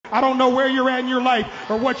I don't know where you're at in your life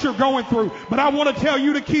or what you're going through, but I want to tell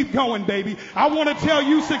you to keep going, baby. I want to tell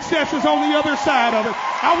you success is on the other side of it.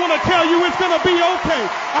 I want to tell you it's going to be okay.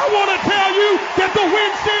 I want to tell you that the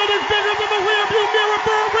windshield is bigger than the rearview mirror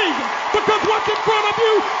for a reason, because what's in front of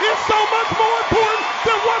you is so much more important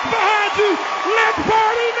than what's behind you. Let's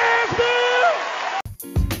party, Nashville!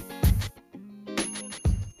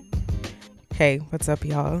 Hey, what's up,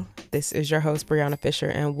 y'all? This is your host, Brianna Fisher,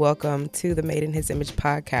 and welcome to the Made in His Image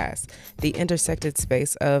podcast, the intersected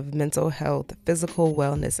space of mental health, physical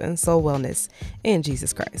wellness, and soul wellness in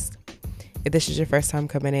Jesus Christ. If this is your first time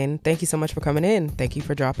coming in, thank you so much for coming in. Thank you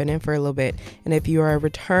for dropping in for a little bit. And if you are a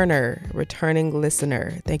returning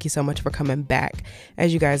listener, thank you so much for coming back.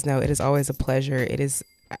 As you guys know, it is always a pleasure. It is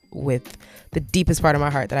with the deepest part of my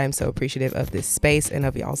heart that I am so appreciative of this space and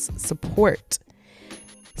of y'all's support.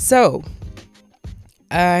 So,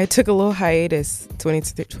 I took a little hiatus.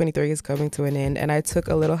 2023 is coming to an end, and I took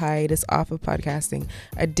a little hiatus off of podcasting.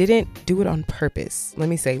 I didn't do it on purpose. Let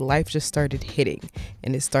me say, life just started hitting,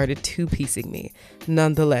 and it started two-piecing me.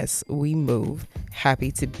 Nonetheless, we move.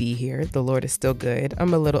 Happy to be here. The Lord is still good.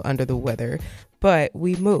 I'm a little under the weather, but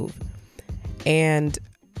we move. And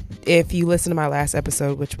if you listen to my last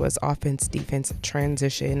episode, which was offense, defense,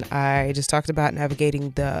 transition, I just talked about navigating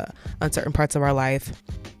the uncertain parts of our life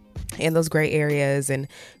and those gray areas and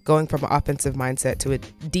going from an offensive mindset to a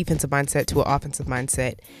defensive mindset to an offensive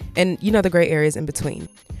mindset, and the gray areas in between,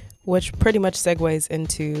 which pretty much segues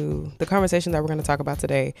into the conversation that we're going to talk about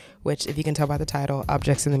today, which, if you can tell by the title,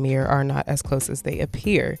 objects in the mirror are not as close as they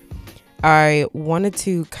appear. I wanted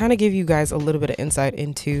to kind of give you guys a little bit of insight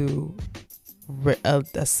into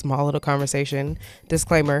a small little conversation.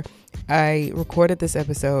 Disclaimer, I recorded this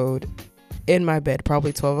episode in my bed,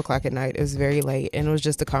 probably 12 o'clock at night. It was very late, and it was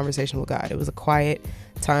just a conversation with God. It was a quiet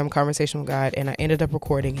time conversation with God, and I ended up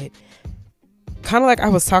recording it kind of like I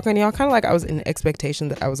was talking to y'all, kind of like I was in expectation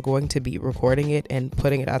that I was going to be recording it and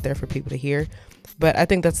putting it out there for people to hear. But I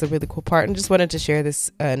think that's the really cool part, and just wanted to share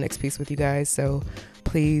this next piece with you guys. So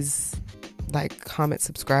please like, comment,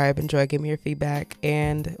 subscribe, enjoy, give me your feedback,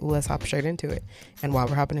 and let's hop straight into it. And while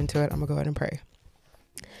we're hopping into it, I'm gonna go ahead and pray.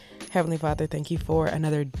 Heavenly Father, thank you for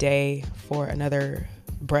another day, for another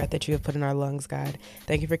breath that you have put in our lungs, God.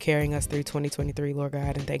 Thank you for carrying us through 2023, Lord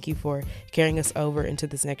God, and thank you for carrying us over into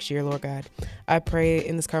this next year, Lord God. I pray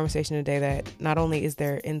in this conversation today that not only is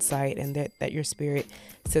there insight and that your spirit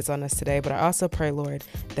sits on us today, but I also pray, Lord,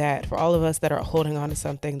 that for all of us that are holding on to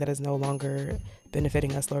something that is no longer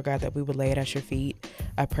benefiting us, Lord God, that we would lay it at your feet.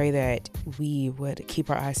 I pray that we would keep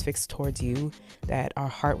our eyes fixed towards you, that our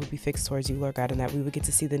heart would be fixed towards you, Lord God, and that we would get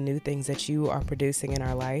to see the new things that you are producing in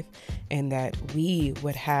our life, and that we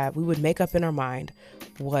would make up in our mind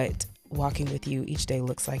what walking with you each day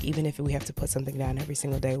looks like, even if we have to put something down every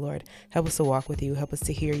single day. Lord, help us to walk with you, help us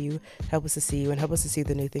to hear you, help us to see you, and help us to see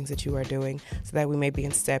the new things that you are doing, so that we may be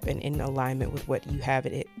in step and in alignment with what you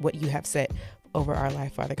have set over our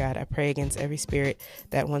life, Father God. I pray against every spirit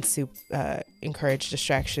that wants to encourage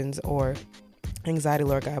distractions or anxiety,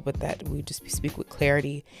 Lord God, but that we just speak with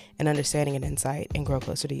clarity and understanding and insight and grow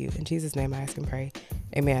closer to you. In Jesus' name I ask and pray.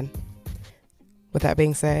 Amen. With that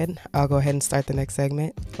being said, I'll go ahead and start the next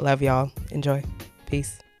segment. Love y'all. Enjoy.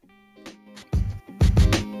 Peace.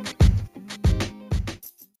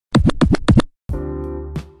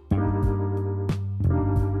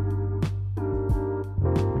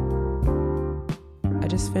 I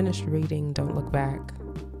just finished reading Don't Look Back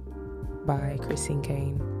by Christine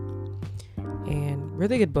Caine, and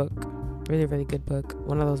really good book, really, really good book.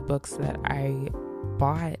 One of those books that I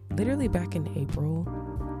bought literally back in April,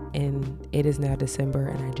 and it is now December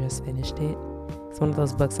and I just finished it. It's one of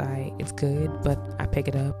those books it's good, but I pick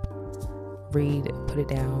it up, read, put it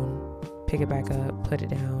down, pick it back up, put it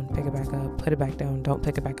down, pick it back up, put it back down, don't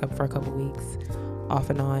pick it back up for a couple weeks, off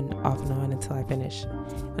and on until I finish.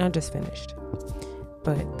 And I just finished.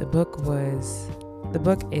 But the book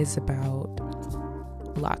is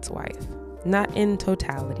about Lot's wife. Not in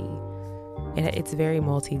totality. It's very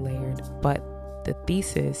multi-layered, but the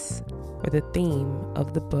thesis or the theme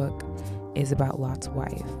of the book is about Lot's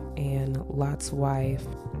wife. And Lot's wife,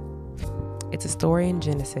 it's a story in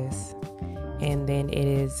Genesis, and then it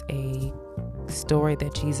is a story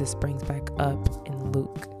that Jesus brings back up in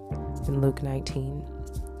Luke 19.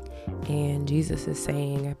 And Jesus is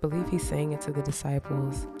saying, I believe he's saying it to the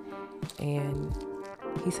disciples, and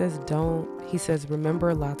he says,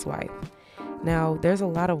 remember Lot's wife. Now, there's a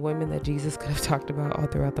lot of women that Jesus could have talked about all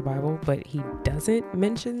throughout the Bible, but he doesn't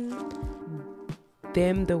mention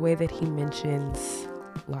them the way that he mentions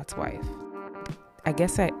Lot's wife. I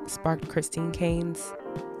guess that sparked Christine Caine's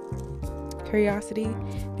curiosity,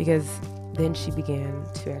 because then she began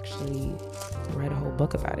to actually write a whole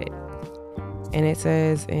book about it. And it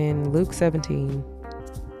says in Luke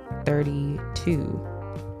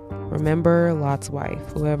 17:32, remember Lot's wife.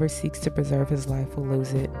 Whoever seeks to preserve his life will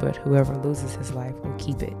lose it, but whoever loses his life will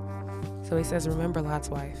keep it. So he says, remember Lot's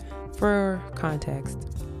wife. For context,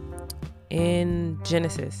 in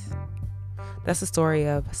Genesis, that's the story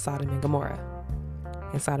of Sodom and Gomorrah.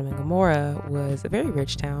 And Sodom and Gomorrah was a very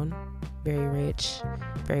rich town, very rich,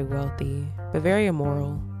 very wealthy, but very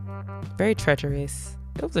immoral, very treacherous.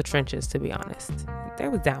 It was the trenches, to be honest. They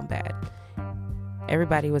was down bad.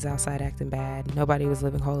 Everybody was outside acting bad. Nobody was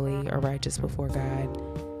living holy or righteous before God.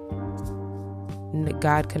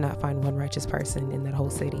 God could not find one righteous person in that whole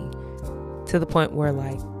city, to the point where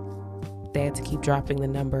like they had to keep dropping the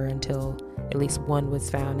number until at least one was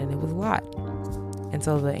found, and it was Lot. And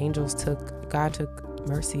so God took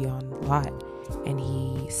mercy on Lot, and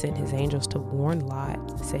he sent his angels to warn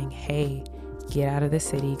Lot, saying, hey, get out of the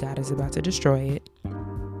city. God is about to destroy it.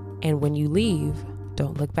 And when you leave,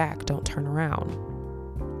 don't look back. Don't turn around.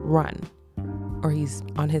 Run. Or he's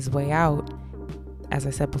on his way out. As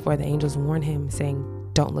I said before, the angels warn him, saying,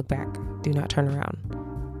 don't look back. Do not turn around.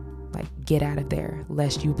 Like, get out of there,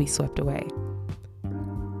 lest you be swept away.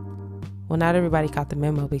 Well, not everybody caught the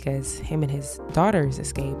memo, because him and his daughters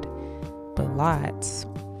escaped. But Lot's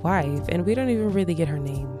wife, and we don't even really get her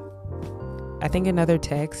name. I think another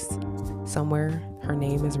text somewhere her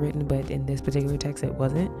name is written, but in this particular text it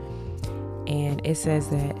wasn't. And it says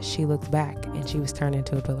that she looked back and she was turned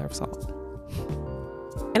into a pillar of salt.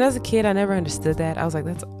 And as a kid, I never understood that. I was like,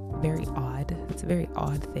 that's very odd. It's a very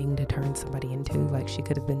odd thing to turn somebody into. Like, she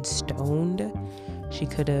could have been stoned, she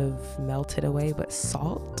could have melted away, but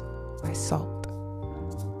salt? Why salt?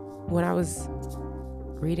 When I was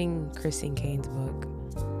reading Christine Cane's book,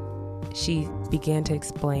 she began to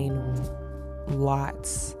explain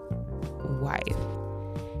Lot's wife.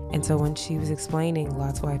 And so when she was explaining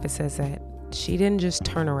Lot's wife, it says that she didn't just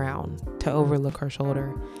turn around to overlook her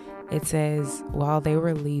shoulder. It says while they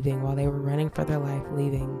were running for their life,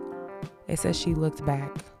 leaving, it says she looked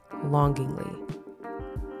back longingly.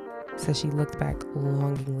 So she looked back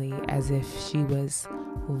longingly, as if she was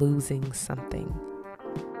losing something.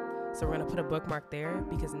 So we're going to put a bookmark there,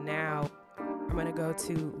 because now I'm going to go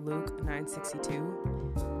to Luke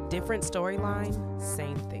 9:62. Different storyline,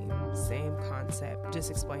 same theme, same concept, just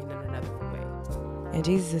explained in another way. And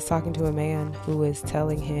Jesus is talking to a man who is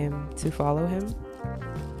telling him to follow him.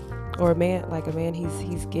 Or a man,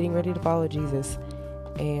 he's getting ready to follow Jesus.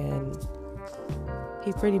 And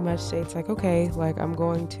he pretty much states like, okay, like, I'm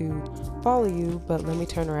going to follow you, but let me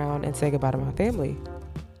turn around and say goodbye to my family.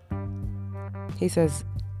 He says,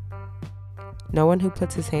 no one who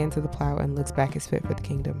puts his hand to the plow and looks back is fit for the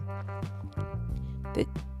kingdom.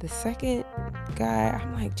 The second guy,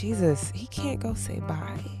 I'm like, Jesus, he can't go say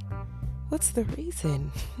bye. What's the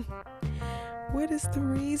reason? What is the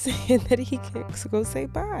reason that he can't go say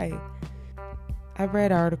bye? I've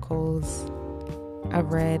read articles. I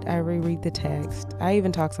reread the text. I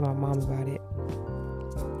even talked to my mom about it.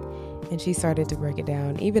 And she started to break it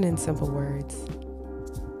down, even in simple words.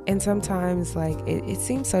 And sometimes, like, it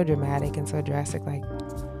seems so dramatic and so drastic. Like,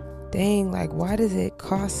 dang, like, why does it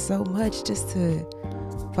cost so much just to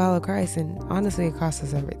follow Christ? And honestly, it costs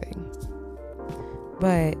us everything.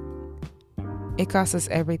 But it costs us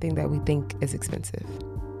everything that we think is expensive.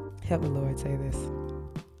 Help me, Lord, say this.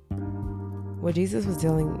 When Jesus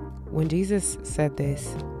said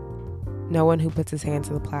this, no one who puts his hand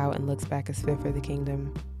to the plow and looks back is fit for the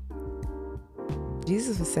kingdom.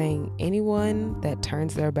 Jesus was saying anyone that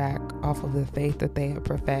turns their back off of the faith that they have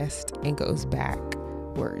professed and goes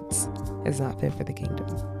backwards is not fit for the kingdom.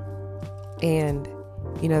 And,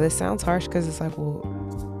 this sounds harsh, because it's like, well,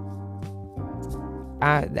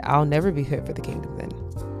 I'll never be fit for the kingdom then.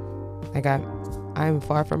 Like, I'm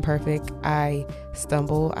far from perfect. I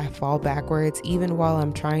stumble, I fall backwards, even while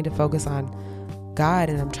I'm trying to focus on God,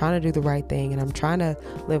 and I'm trying to do the right thing, and I'm trying to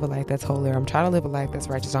live a life that's holy, or I'm trying to live a life that's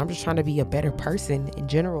righteous, or I'm just trying to be a better person in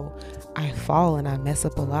general. I fall and I mess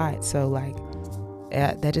up a lot. So like,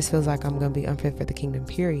 that just feels like I'm going to be unfit for the kingdom,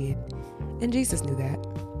 period. And Jesus knew that.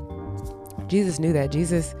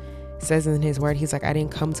 Jesus says in his word, he's like, I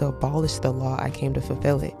didn't come to abolish the law, I came to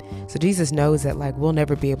fulfill it. So Jesus knows that, like, we'll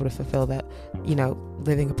never be able to fulfill that,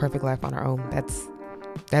 living a perfect life on our own.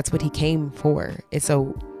 That's what he came for. And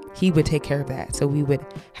so he would take care of that. So we would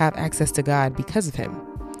have access to God because of him.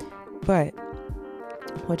 But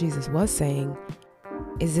what Jesus was saying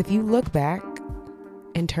is, if you look back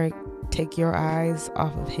and take your eyes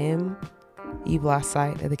off of him, you've lost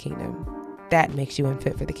sight of the kingdom. That makes you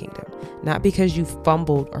unfit for the kingdom. Not because you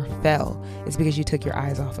fumbled or fell. It's because you took your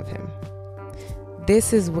eyes off of him.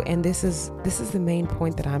 this is the main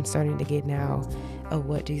point that I'm starting to get now of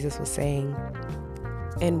what Jesus was saying,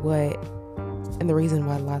 and the reason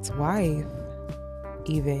why Lot's wife,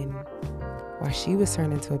 even why she was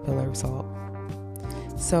turned into a pillar of salt.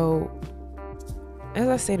 So, as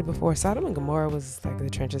I stated before, Sodom and Gomorrah was like the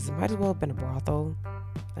trenches. It might as well have been a brothel.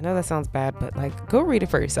 I know that sounds bad, but like, go read it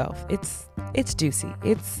for yourself. It's juicy.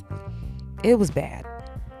 It was bad,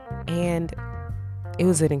 and it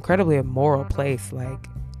was an incredibly immoral place. Like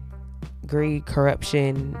greed,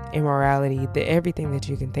 corruption, immorality, everything that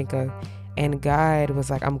you can think of. And God was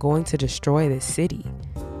like, I'm going to destroy this city.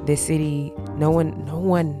 This city, no one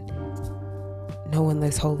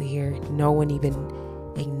lives holy here. No one even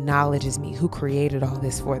acknowledges me, who created all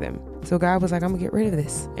this for them. So God was like, I'm gonna get rid of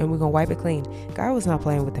this and we're gonna wipe it clean. God was not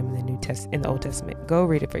playing with them in the Old Testament. Go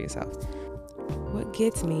read it for yourself. What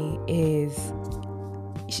gets me is,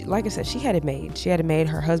 like I said, she had it made. She had it made.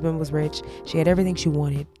 Her husband was rich. She had everything she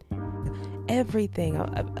wanted. Everything,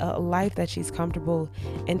 a life that she's comfortable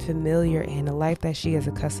and familiar in, a life that she is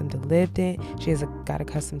accustomed to lived in. She has got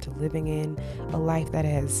accustomed to living in, a life that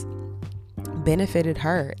has benefited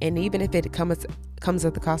her. And even if it comes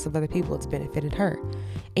at the cost of other people, it's benefited her.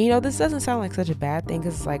 And this doesn't sound like such a bad thing,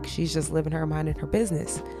 because it's like she's just living her mind in her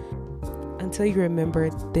business. Until you remember,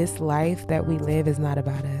 this life that we live is not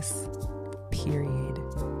about us. Period.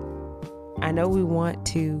 I know we want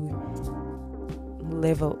to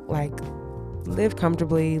live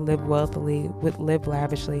comfortably, live wealthily, live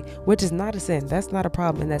lavishly, which is not a sin. That's not a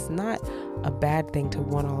problem. And that's not a bad thing to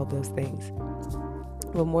want all of those things.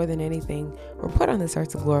 But more than anything, we're put on this earth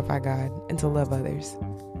to glorify God and to love others.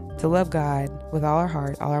 To love God with all our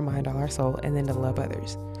heart, all our mind, all our soul, and then to love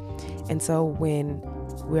others. And so when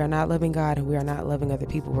we are not loving God and we are not loving other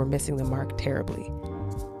people, we're missing the mark terribly.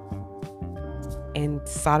 And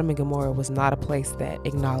Sodom and Gomorrah was not a place that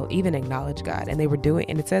even acknowledged God. And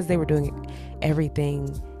it says they were doing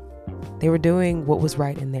everything. They were doing what was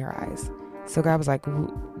right in their eyes. So God was like,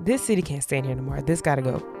 this city can't stand here anymore. This got to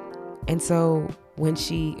go. And so when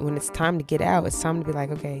it's time to get out, it's time to be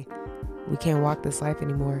like, okay, we can't walk this life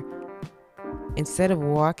anymore. Instead of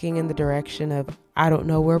walking in the direction of, I don't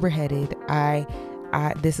know where we're headed.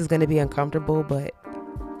 This is going to be uncomfortable, but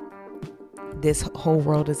this whole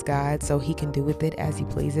world is God, so he can do with it as he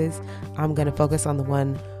pleases. I'm going to focus on the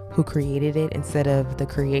one who created it instead of the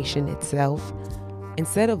creation itself.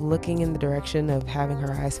 Instead of looking in the direction of having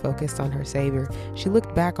her eyes focused on her Savior, she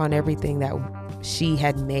looked back on everything that she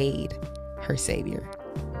had made her Savior.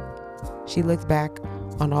 She looked back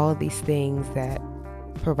on all of these things that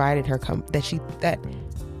provided her that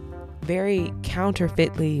very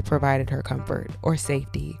counterfeitly provided her comfort or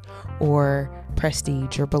safety or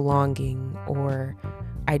prestige or belonging or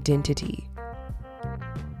identity.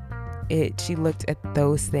 She looked at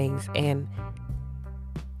those things and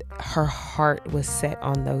her heart was set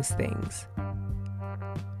on those things.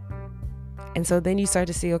 And so then you start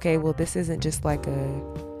to see, okay, well, this isn't just like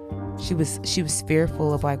she was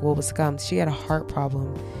fearful of like what was to come. She had a heart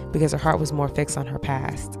problem because her heart was more fixed on her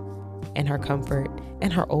past and her comfort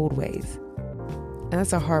and her old ways. And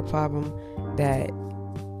that's a heart problem that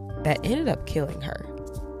ended up killing her.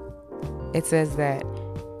 It says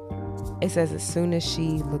as soon as she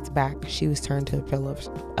looked back, she was turned to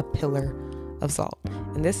a pillar of salt.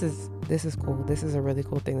 And this is cool. This is a really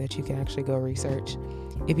cool thing that you can actually go research.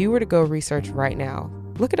 If you were to go research right now,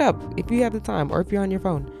 look it up if you have the time or if you're on your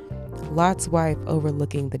phone. Lot's wife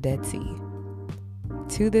overlooking the Dead Sea.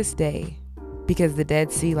 To this day, because the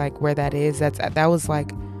Dead Sea, like where that is, that was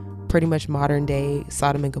like pretty much modern day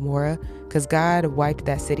Sodom and Gomorrah, because God wiped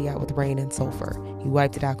that city out with rain and sulfur. He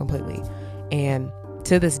wiped it out completely. And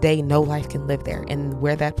to this day, no life can live there. And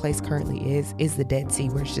where that place currently is the Dead Sea,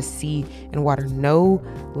 where it's just sea and water. No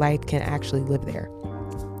life can actually live there.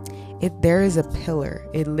 There is a pillar.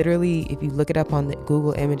 It literally, if you look it up on the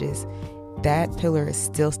Google Images, that pillar is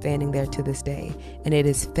still standing there to this day. And it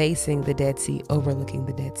is facing the Dead Sea, overlooking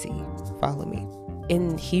the Dead Sea. Follow me.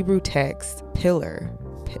 In Hebrew text, pillar,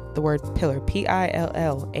 the word pillar,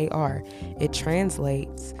 Pillar, it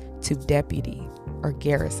translates to deputy or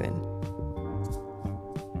garrison.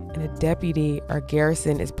 And a deputy or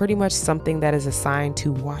garrison is pretty much something that is assigned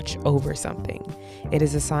to watch over something. It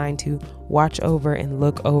is assigned to watch over and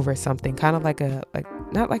look over something, kind of like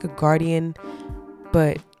not like a guardian,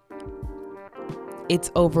 but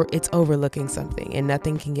it's overlooking something and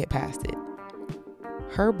nothing can get past it.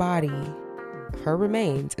 Her body, her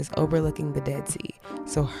remains is overlooking the Dead Sea.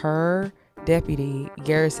 So her deputy,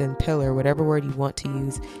 garrison, pillar, whatever word you want to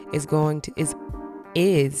use,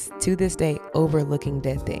 is to this day overlooking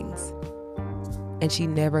dead things. And she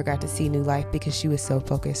never got to see new life because she was so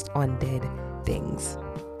focused on dead dead things.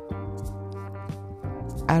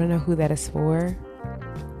 I don't know who that is for,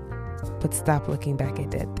 but stop looking back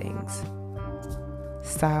at dead things.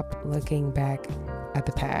 Stop looking back at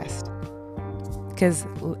the past. Because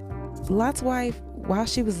Lot's wife, while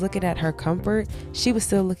she was looking at her comfort, she was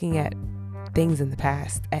still looking at things in the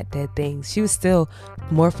past, at dead things. She was still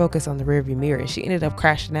more focused on the rearview mirror, and she ended up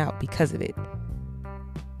crashing out because of it.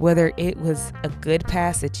 Whether it was a good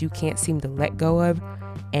past that you can't seem to let go of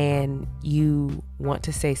and you want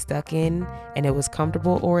to stay stuck in and it was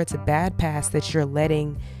comfortable, or it's a bad past that you're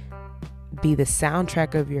letting be the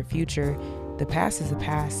soundtrack of your future. The past is a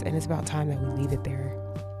past, and it's about time that we leave it there.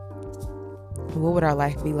 What would our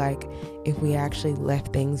life be like if we actually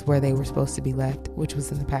left things where they were supposed to be left, which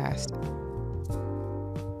was in the past?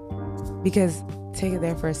 Because take it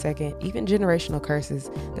there for a second, even generational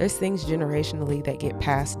curses, there's things generationally that get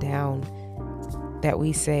passed down that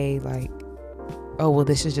we say like, oh, well,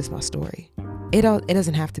 this is just my story. It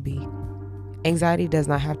doesn't have to be. Anxiety does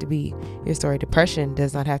not have to be your story. Depression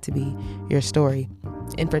does not have to be your story.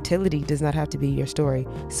 Infertility does not have to be your story.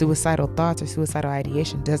 Suicidal thoughts or suicidal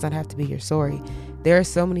ideation does not have to be your story. There are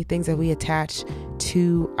so many things that we attach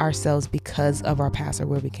to ourselves because of our past or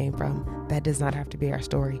where we came from. That does not have to be our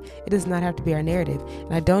story. It does not have to be our narrative.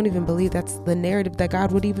 And I don't even believe that's the narrative that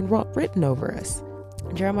God would even written over us.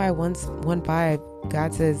 Jeremiah 1:5,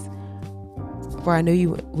 God says, "For I knew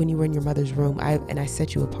you when you were in your mother's womb, and I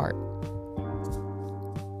set you apart."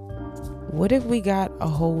 What if we got a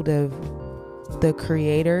hold of the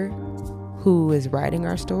creator who is writing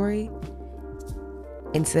our story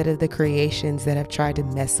instead of the creations that have tried to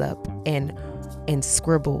mess up and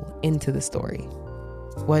scribble into the story?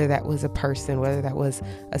 Whether that was a person, whether that was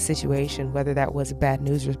a situation, whether that was a bad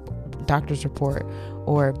news doctor's report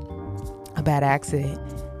or a bad accident.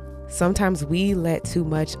 Sometimes we let too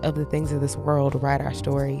much of the things of this world write our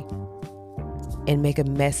story and make a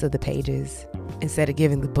mess of the pages instead of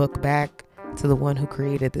giving the book back to the one who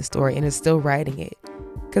created the story and is still writing it.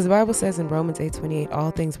 Because the Bible says in Romans 8:28,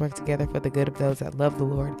 all things work together for the good of those that love the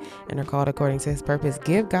Lord and are called according to his purpose.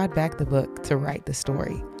 Give God back the book to write the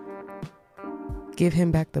story. Give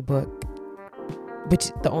him back the book.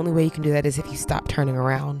 But the only way you can do that is if you stop turning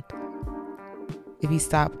around. If you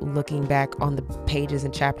stop looking back on the pages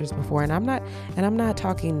and chapters before. And I'm not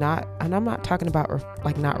talking about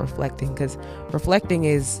not reflecting, because reflecting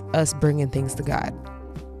is us bringing things to God,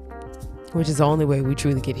 which is the only way we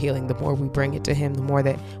truly get healing. The more we bring it to him, the more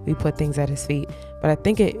that we put things at his feet. But I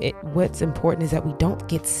think what's important is that we don't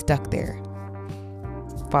get stuck there.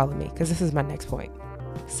 Follow me, because this is my next point.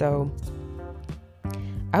 So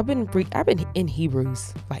I've been in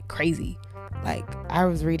Hebrews like crazy. Like, I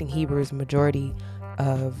was reading Hebrews majority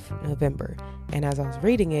of November, and as I was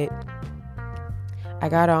reading it, I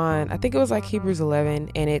got on, I think it was like Hebrews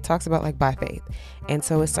 11, and it talks about like by faith. And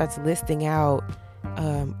so it starts listing out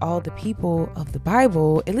all the people of the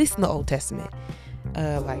Bible, at least in the Old Testament,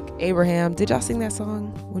 like Abraham. Did y'all sing that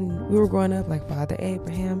song when we were growing up? Like Father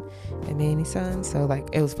Abraham and many sons. So like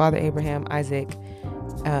it was Father Abraham, Isaac,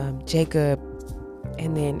 Jacob,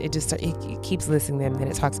 and then it keeps listing them. Then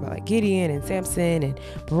it talks about like Gideon and Samson and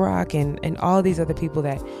Barak and all these other people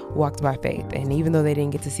that walked by faith. And even though they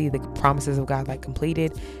didn't get to see the promises of God like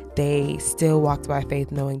completed, they still walked by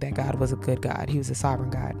faith, knowing that God was a good God. He was a sovereign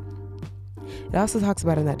God. It also talks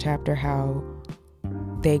about in that chapter how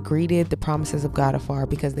they greeted the promises of God afar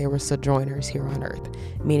because they were sojourners here on earth,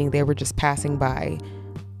 meaning they were just passing by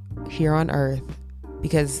here on earth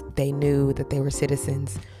because they knew that they were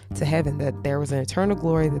citizens to heaven, that there was an eternal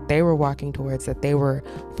glory that they were walking towards, that they were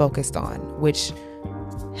focused on, which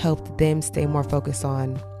helped them stay more focused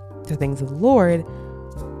on the things of the Lord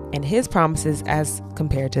and his promises as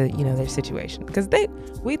compared to, their situation. Because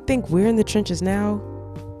we think we're in the trenches now.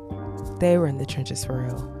 They were in the trenches for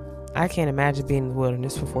real. I can't imagine being in the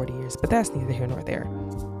wilderness for 40 years, but that's neither here nor there.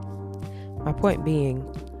 My point being,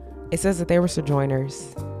 it says that they were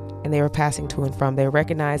sojourners and they were passing to and from. They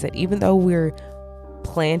recognized that even though we're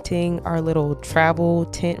planting our little travel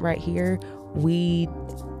tent right here, we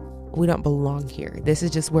don't belong here. This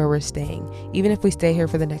is just where we're staying. Even if we stay here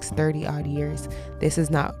for the next 30 odd years, this is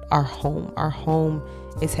not our home. Our home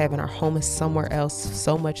is heaven. Our home is somewhere else,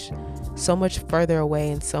 so much further away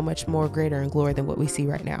and so much more greater in glory than what we see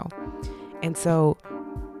right now. And so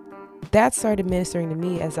that started ministering to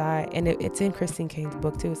me it's in Christine Cane's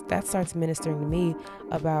book too. That starts ministering to me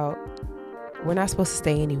about we're not supposed to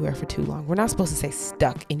stay anywhere for too long. We're not supposed to stay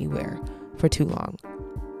stuck anywhere for too long.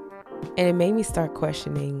 And it made me start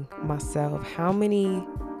questioning myself. How many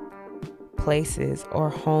places or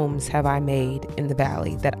homes have I made in the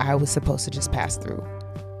valley that I was supposed to just pass through?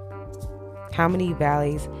 How many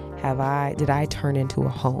valleys did I turn into a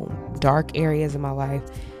home? Dark areas in my life,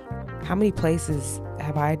 how many places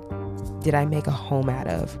did I make a home out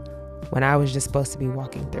of when I was just supposed to be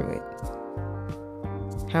walking through it?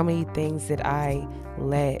 How many things did I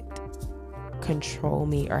let control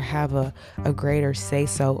me or have a greater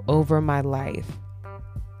say-so over my life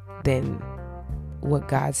than what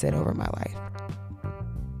God said over my life?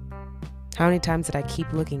 How many times did I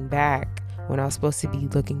keep looking back when I was supposed to be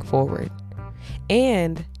looking forward?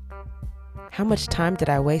 And how much time did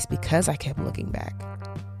I waste because I kept looking back?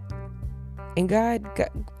 And God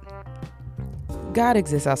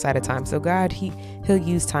exists outside of time. So God, he'll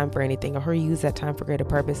use time for anything, or he'll use that time for greater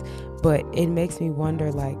purpose. But it makes me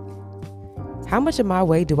wonder, like, how much of my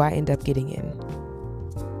way do I end up getting in?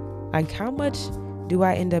 Like, how much do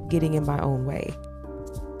I end up getting in my own way?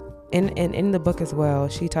 And in the book as well,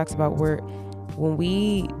 she talks about when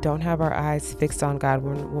we don't have our eyes fixed on God,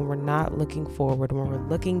 when we're not looking forward, when we're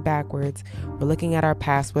looking backwards, we're looking at our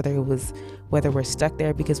past, whether we're stuck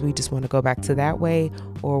there because we just want to go back to that way,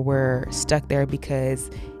 or we're stuck there because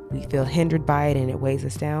we feel hindered by it and it weighs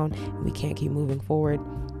us down and we can't keep moving forward.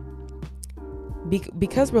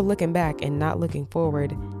 Because we're looking back and not looking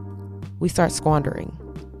forward, we start squandering.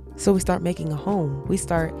 So we start making a home. We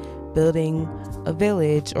start building a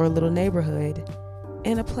village or a little neighborhood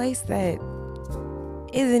in a place that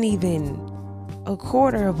isn't even a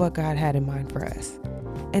quarter of what God had in mind for us.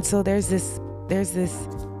 And so there's this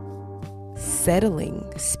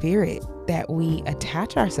settling spirit that we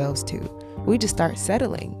attach ourselves to. We just start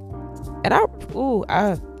settling. And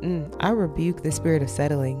I rebuke the spirit of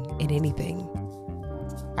settling in anything.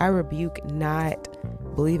 I rebuke not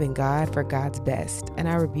believing God for God's best. And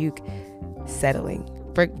I rebuke settling.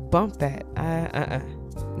 Bump that.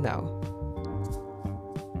 No.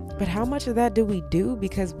 But how much of that do we do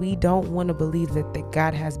because we don't want to believe that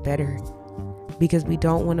God has better? Because we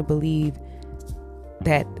don't want to believe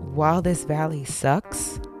that while this valley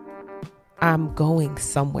sucks, I'm going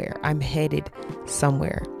somewhere. I'm headed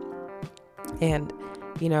somewhere. And,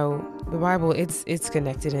 you know, the Bible, it's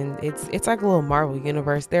connected, and it's like a little Marvel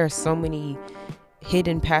universe. There are so many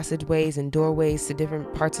hidden passageways and doorways to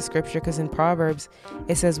different parts of scripture, because in Proverbs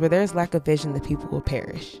it says, where there's lack of vision, the people will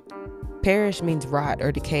perish. Perish means rot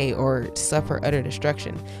or decay or suffer utter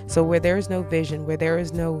destruction. So where there is no vision, where there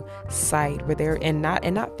is no sight, and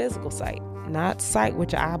not physical sight, not sight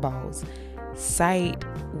with your eyeballs, sight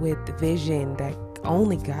with vision that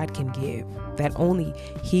only God can give, that only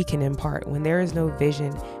He can impart. When there is no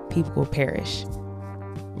vision, people will perish,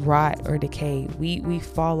 rot or decay. We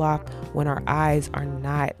fall off when our eyes are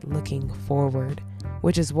not looking forward,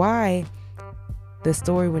 which is why the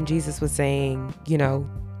story when Jesus was saying, you know,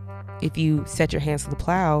 if you set your hands to the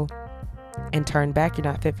plow and turn back, you're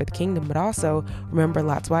not fit for the kingdom. But also remember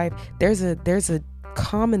Lot's wife. There's a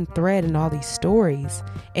common thread in all these stories,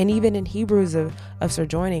 and even in Hebrews of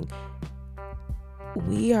sojourning.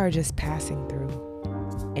 We are just passing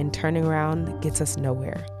through, and turning around gets us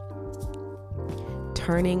nowhere.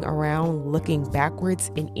 Turning around, looking backwards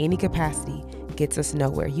in any capacity gets us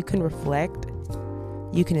nowhere. You can reflect,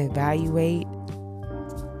 you can evaluate,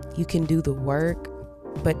 you can do the work,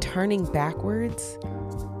 but turning backwards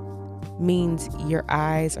means your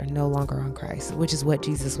eyes are no longer on Christ, which is what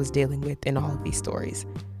Jesus was dealing with in all of these stories.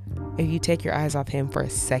 If you take your eyes off Him for a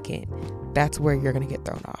second, that's where you're going to get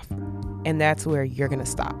thrown off. And that's where you're going to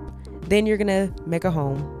stop. Then you're going to make a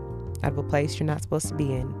home out of a place you're not supposed to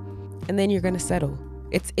be in. And then you're going to settle.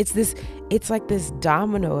 It's like this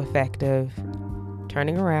domino effect of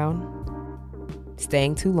turning around,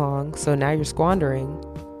 staying too long. So now you're squandering.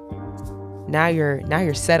 Now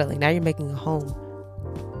you're settling. Now you're making a home.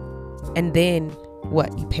 And then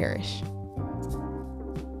what? You perish.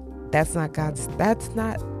 That's not God's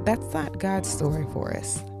story for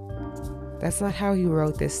us. That's not how He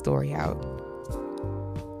wrote this story out.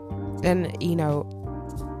 And, you know,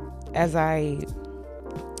 as I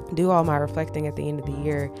do all my reflecting at the end of the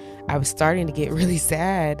year, I was starting to get really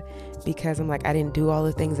sad because I'm like, I didn't do all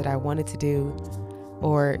the things that I wanted to do.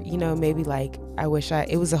 Or, you know, maybe like it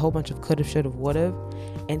was a whole bunch of coulda, shoulda, woulda,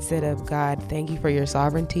 instead of, God, thank you for your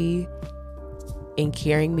sovereignty in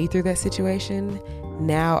carrying me through that situation.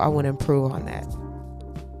 Now I want to improve on that.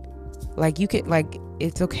 Like,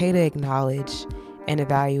 it's okay to acknowledge and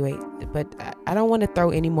evaluate, but I don't want to throw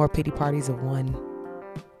any more pity parties of one.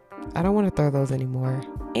 I don't want to throw those anymore.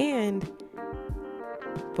 And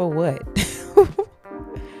for what?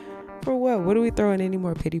 For what? What are we throwing any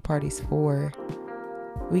more pity parties for?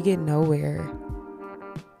 We get nowhere.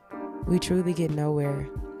 We truly get nowhere.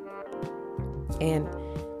 And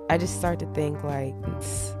I just start to think, like,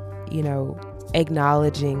 you know,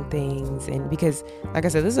 acknowledging things. And because, like I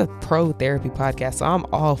said, this is a pro therapy podcast, so I'm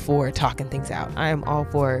all for talking things out. I am all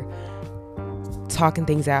for talking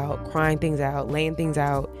things out, crying things out, laying things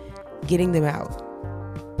out, getting them out.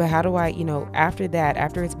 But how do I, after that,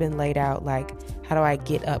 after it's been laid out, like, how do I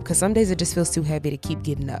get up? Because some days it just feels too heavy to keep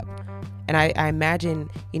getting up. And I imagine,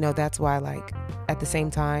 that's why, like, at the same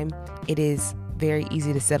time, it is very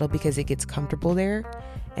easy to settle because it gets comfortable there.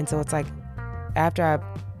 And so it's like, after I've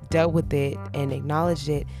dealt with it and acknowledged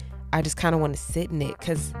it, I just kind of want to sit in it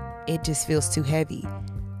because it just feels too heavy.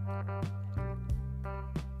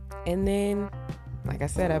 And then, like I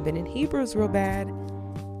said, I've been in Hebrews real bad,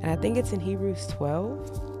 and I think it's in Hebrews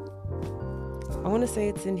 12. I want to say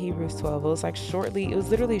it's in Hebrews 12. It was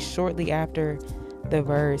literally shortly after the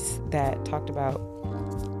verse that talked about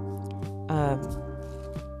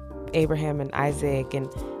Abraham and Isaac and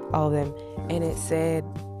all of them. And it said,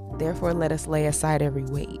 therefore, let us lay aside every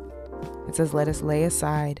weight. It says, let us lay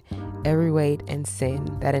aside every weight and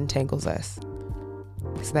sin that entangles us,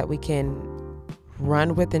 so that we can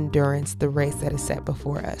run with endurance the race that is set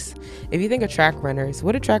before us. If you think of track runners,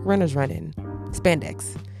 what do track runners run in?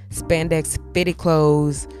 Spandex, fitted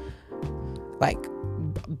clothes, like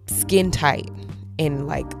skin tight, and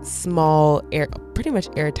like small, pretty much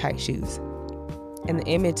airtight shoes. And the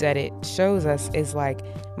image that it shows us is like,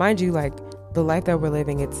 mind you, like the life that we're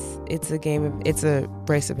living, it's a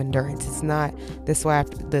race of endurance. It's not the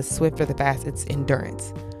swift or the fast, it's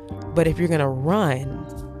endurance. But if you're gonna run,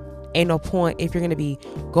 ain't no point. If you're going to be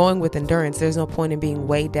going with endurance, there's no point in being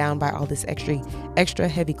weighed down by all this extra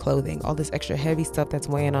heavy clothing, all this extra heavy stuff that's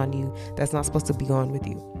weighing on you, that's not supposed to be going with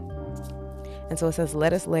you. And so it says,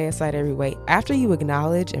 let us lay aside every weight. After you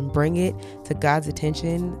acknowledge and bring it to God's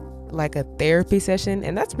attention, like a therapy session.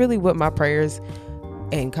 And that's really what my prayers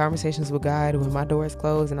and conversations with God, when my door is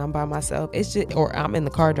closed and I'm by myself, it's just, or I'm in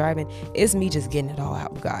the car driving, it's me just getting it all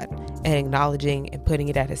out with God and acknowledging and putting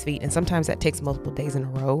it at his feet. And sometimes that takes multiple days in a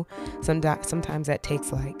row. Sometimes that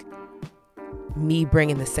takes like me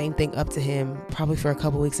bringing the same thing up to him probably for a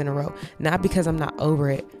couple weeks in a row, not because I'm not over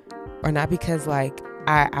it, or not because like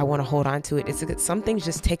I want to hold on to it. It's some things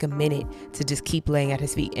just take a minute to just keep laying at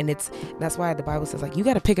his feet. And that's why the Bible says, like, you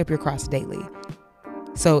got to pick up your cross daily.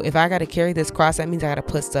 So if I got to carry this cross, that means I got to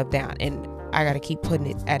put stuff down, and I got to keep putting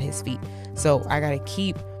it at his feet. So I got to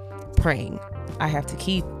keep praying. I have to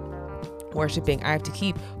keep worshiping. I have to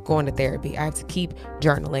keep going to therapy. I have to keep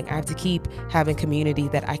journaling. I have to keep having community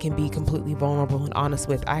that I can be completely vulnerable and honest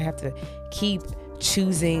with. I have to keep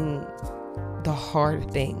choosing the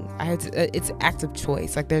hard thing. It's an act of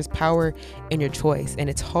choice. Like, there's power in your choice, and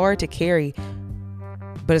it's hard to carry,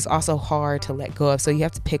 but it's also hard to let go of. So you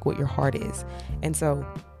have to pick what your heart is. And so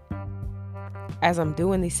as I'm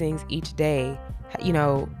doing these things each day, how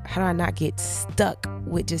do I not get stuck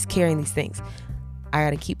with just carrying these things? I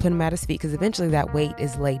got to keep putting them at his feet, because eventually that weight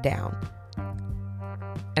is laid down.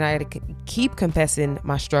 And I got to keep confessing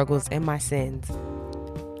my struggles and my sins.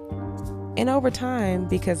 And over time,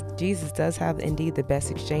 because Jesus does have indeed the best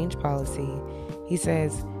exchange policy, he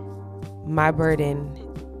says, my burden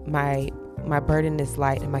is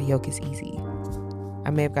light and my yoke is easy.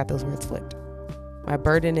 I may have got those words flipped. My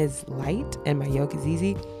burden is light and my yoke is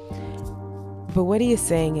easy. But what he is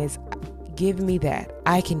saying is, give me that.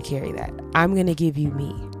 I can carry that. I'm going to give you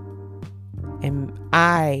me. And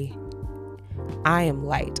I am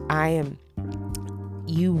light.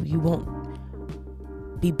 You won't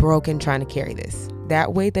be broken trying to carry this.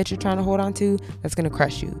 That weight that you're trying to hold on to, that's going to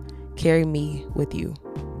crush you. Carry me with you.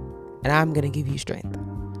 And I'm going to give you strength.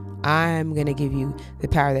 I'm going to give you the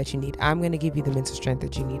power that you need. I'm going to give you the mental strength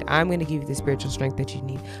that you need. I'm going to give you the spiritual strength that you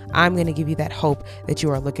need. I'm going to give you that hope that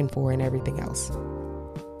you are looking for in everything else.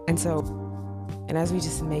 And as we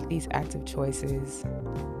just make these active choices,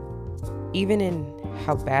 even in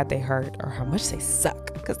how bad they hurt or how much they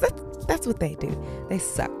suck, because that's what they do. They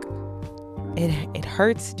suck. It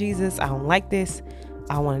hurts, Jesus. I don't like this.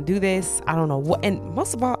 I want to do this. I don't know what. And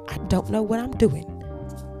most of all, I don't know what I'm doing.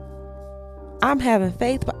 I'm having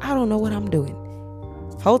faith, but I don't know what I'm doing.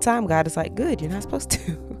 Whole time, God is like, good, you're not supposed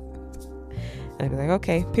to. And I'd be like,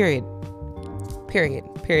 okay, period,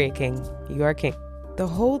 king. You are king. The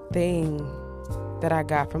whole thing that I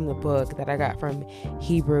got from the book, that I got from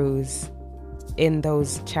Hebrews in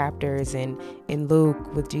those chapters, and in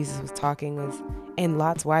Luke with Jesus was talking, was, and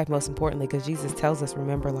Lot's wife, most importantly, because Jesus tells us,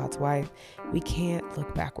 remember Lot's wife. We can't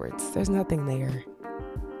look backwards. There's nothing there.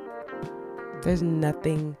 There's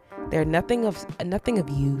nothing there. Nothing of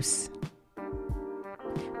use.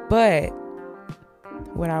 But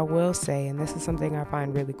what I will say, and this is something I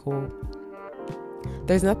find really cool,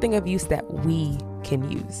 there's nothing of use that we can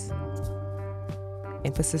use.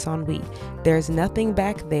 emphasis on we. There's nothing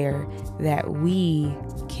back there that we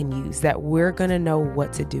can use, that we're going to know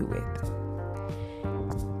what to do with.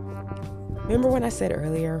 Remember when I said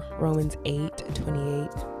earlier, Romans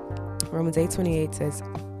 8:28? Romans 8:28 says,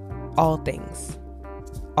 all things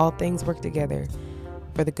work together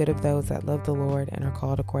for the good of those that love the Lord and are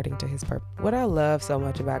called according to his purpose. What I love so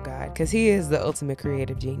much about God, because he is the ultimate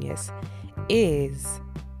creative genius, is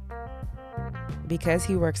because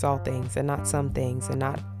he works all things and not some things and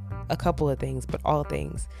not a couple of things, but all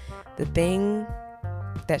things. The thing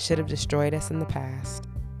that should have destroyed us in the past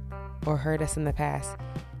or hurt us in the past,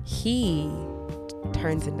 he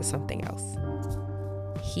turns into something else.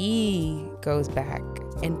 He goes back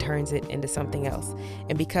and turns it into something else.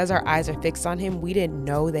 And because our eyes are fixed on him, we didn't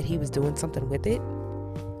know that he was doing something with it.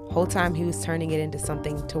 Whole time he was turning it into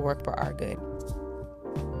something to work for our good.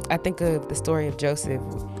 I think of the story of Joseph.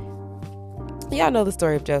 Y'all know the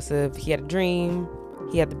story of Joseph. He had a dream.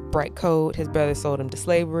 He had the bright coat. His brother sold him to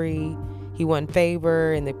slavery. He won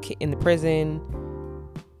favor in the prison.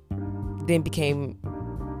 Then became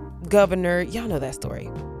governor. Y'all know that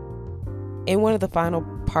story. In one of the final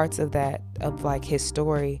parts of that, of like his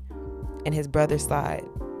story, and his brothers thought,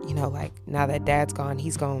 like, now that dad's gone,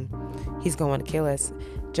 he's going to kill us.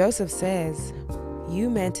 Joseph says, you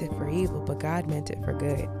meant it for evil, but God meant it for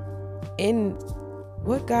good. In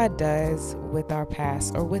what God does with our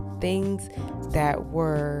past, or with things that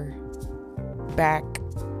were back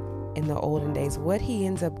in the olden days, what he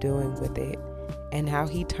ends up doing with it and how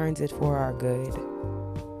he turns it for our good,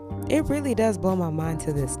 it really does blow my mind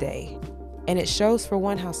to this day. And it shows, for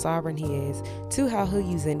one, how sovereign he is, two, how he'll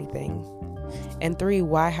use anything, and three,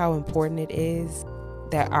 how important it is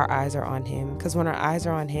that our eyes are on him. Because when our eyes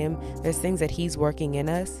are on him, there's things that he's working in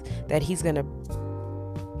us that he's gonna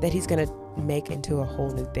make into a whole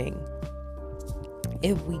new thing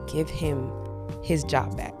if we give him his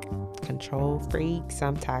job back. Control freaks,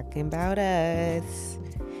 I'm talking about us.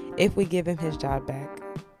 If we give him his job back,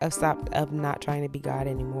 of not trying to be God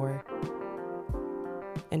anymore,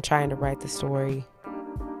 and trying to write the story,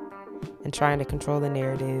 and trying to control the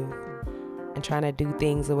narrative, and trying to do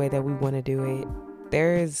things the way that we want to do it,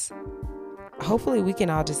 hopefully we can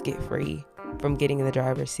all just get free from getting in the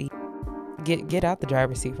driver's seat. Get out the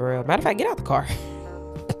driver's seat, for real. Matter of fact, get out the car.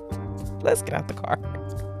 Let's get out the car.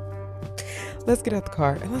 Let's get out the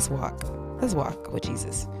car and let's walk with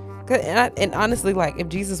Jesus. And honestly, like, if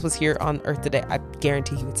Jesus was here on earth today, I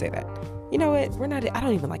guarantee he would say that. You know what? I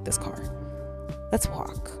don't even like this car. Let's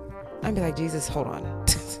walk. I'd be like, Jesus, hold on.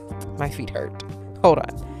 My feet hurt. Hold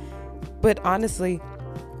on. But honestly,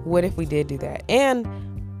 what if we did do that? And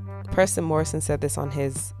Preston Morrison said this on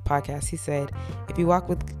his podcast. He said, if you walk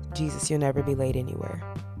with Jesus, you'll never be late anywhere.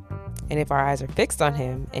 And if our eyes are fixed on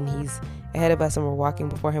him and he's ahead of us and we're walking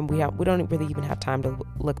before him, we don't really even have time to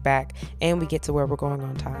look back, and we get to where we're going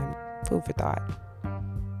on time. Food for thought.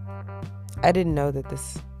 I didn't know that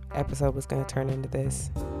this episode was going to turn into this,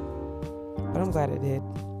 but I'm glad it did.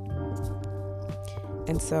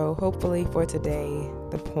 And so hopefully for today,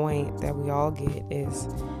 the point that we all get is,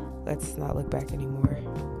 let's not look back anymore.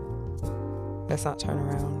 Let's not turn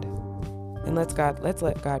around. And let's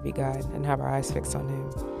let God be God and have our eyes fixed on him.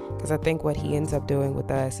 Because I think what he ends up doing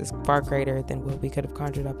with us is far greater than what we could have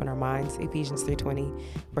conjured up in our minds. Ephesians 3:20,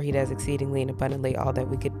 where he does exceedingly and abundantly all that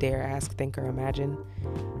we could dare ask, think, or imagine.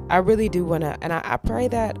 I really do want to, and I pray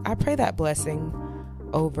that blessing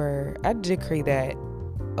over, I decree that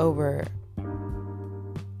over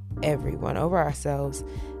everyone, over ourselves,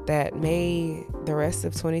 that may the rest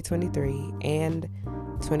of 2023 and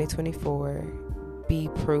 2024 be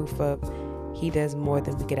proof of he does more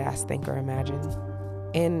than we could ask, think, or imagine.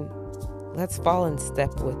 And let's fall in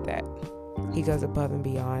step with that. He goes above and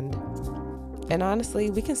beyond. And honestly,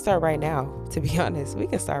 we can start right now, to be honest. We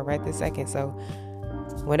can start right this second. So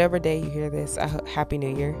whatever day you hear this, Happy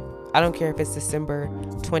New Year. I don't care if it's December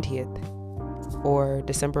 20th or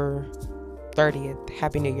December 30th.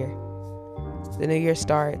 Happy New Year. The new year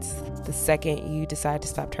starts the second you decide to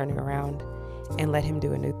stop turning around and let him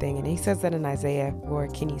do a new thing. And he says that in Isaiah, or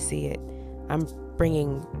can you see it? I'm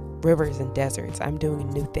bringing rivers and deserts. I'm doing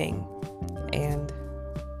a new thing. And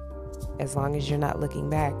as long as you're not looking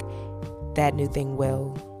back, that new thing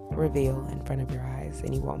will reveal in front of your eyes,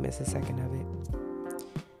 and you won't miss a second of it.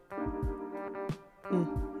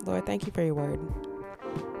 Lord, thank you for your word.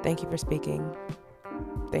 Thank you for speaking.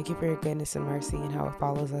 Thank you for your goodness and mercy and how it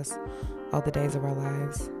follows us all the days of our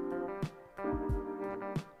lives.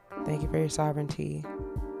 Thank you for your sovereignty.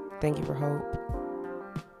 Thank you for hope.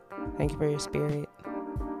 Thank you for your spirit.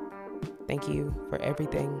 Thank you for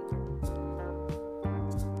everything.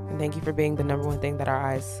 And thank you for being the number one thing that our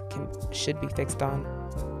eyes should be fixed on.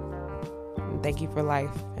 And thank you for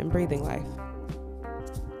life and breathing life.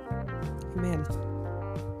 Amen.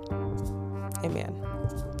 Amen.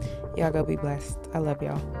 Y'all go be blessed. I love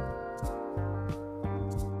y'all.